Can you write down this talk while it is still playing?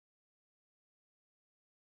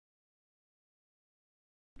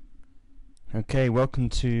Okay, welcome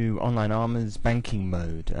to Online Armor's banking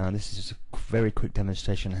mode. This is just a very quick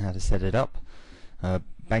demonstration on how to set it up.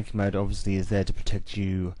 Banking mode obviously is there to protect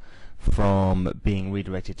you from being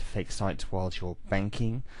redirected to fake sites whilst you're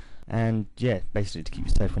banking, and yeah, basically to keep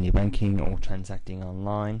you safe when you're banking or transacting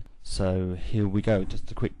online. So here we go,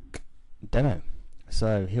 just a quick demo.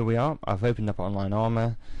 So here we are, I've opened up Online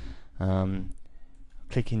Armor.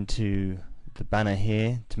 Click into the banner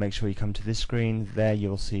here to make sure you come to this screen. There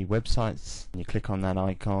you'll see websites. You click on that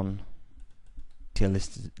icon to a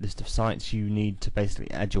list of sites. You need to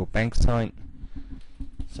basically add your bank site,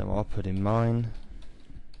 so I'll put in mine.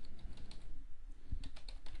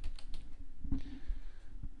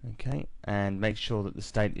 Okay, and make sure that the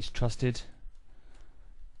state is trusted.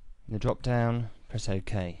 In the drop down, press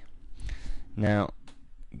OK. Now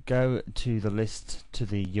go to the list, to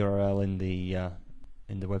the URL in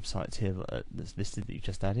the websites here that's listed that you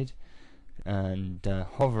just added, and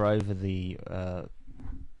hover over the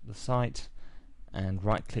site and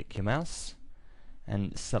right click your mouse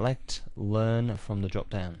and select Learn from the drop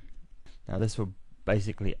down. Now this will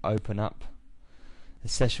basically open up a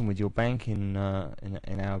session with your bank in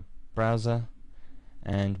our browser,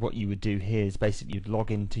 and what you would do here is basically you'd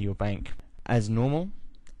log into your bank as normal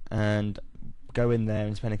and go in there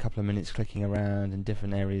and spend a couple of minutes clicking around in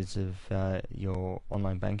different areas of your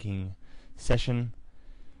online banking session,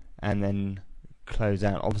 and then close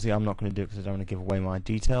out. Obviously I'm not going to do it because I don't want to give away my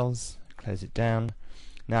details. Close it down.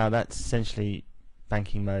 Now that's essentially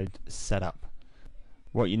banking mode set up.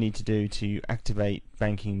 What you need to do to activate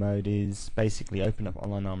banking mode is basically open up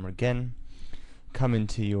Online Armor again, come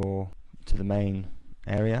into the main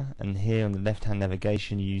area, and here on the left hand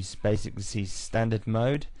navigation you basically see standard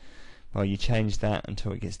mode. Well, you change that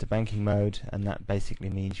until it gets to banking mode, and that basically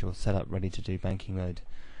means you're set up ready to do banking mode.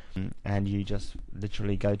 And you just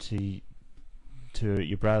literally go to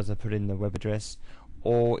your browser, put in the web address,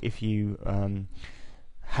 or if you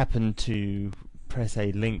happen to press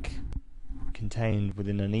a link contained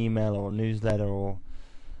within an email or a newsletter, or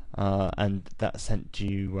and that sent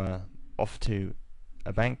you off to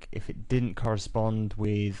a bank, if it didn't correspond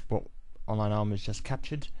with what Online Armor has just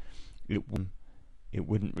captured, it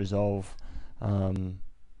wouldn't resolve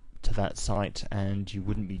to that site, and you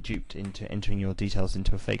wouldn't be duped into entering your details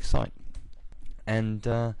into a fake site. And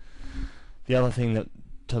the other thing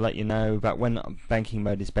to let you know about when banking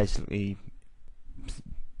mode is basically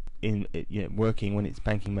working, when its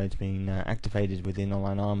banking mode's being activated within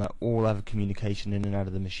Online Armor, all other communication in and out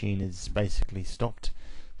of the machine is basically stopped.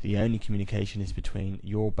 The only communication is between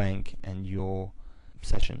your bank and your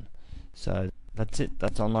session. So that's it.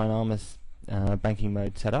 That's Online Armor's banking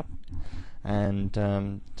mode setup, and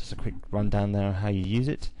just a quick rundown there on how you use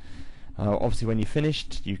it. Obviously when you're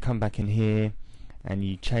finished, you come back in here and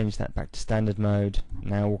you change that back to standard mode.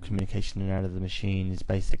 Now all communication in and out of the machine is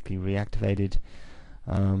basically reactivated,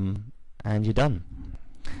 and you're done.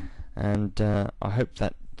 And I hope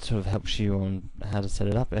that sort of helps you on how to set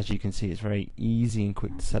it up. As you can see, it's very easy and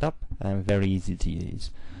quick to set up and very easy to use.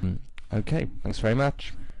 Okay, thanks very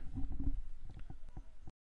much.